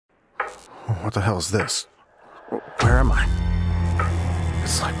What the hell is this? Where am I?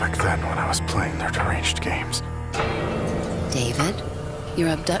 It's like back then when I was playing their deranged games. David, your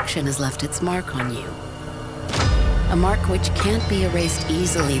abduction has left its mark on you. A mark which can't be erased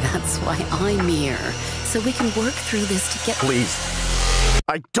easily. That's why I'm here. So we can work through this to get... Please.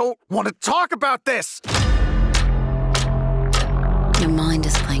 I don't want to talk about this! Your mind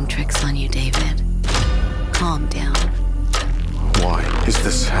is playing tricks on you, David. Calm down. Why is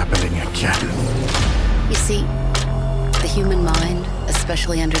this happening again? You see, the human mind,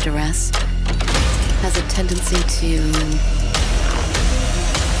 especially under duress, has a tendency to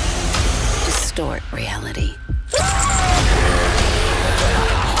distort reality.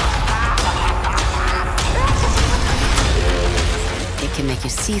 It can make you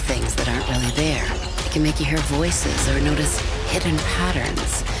see things that aren't really there. It can make you hear voices or notice hidden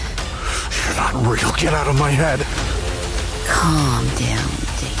patterns. You're not real. Get out of my head. Calm down,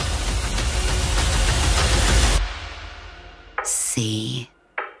 Dave. See?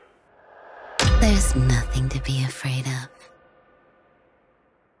 There's nothing to be afraid of.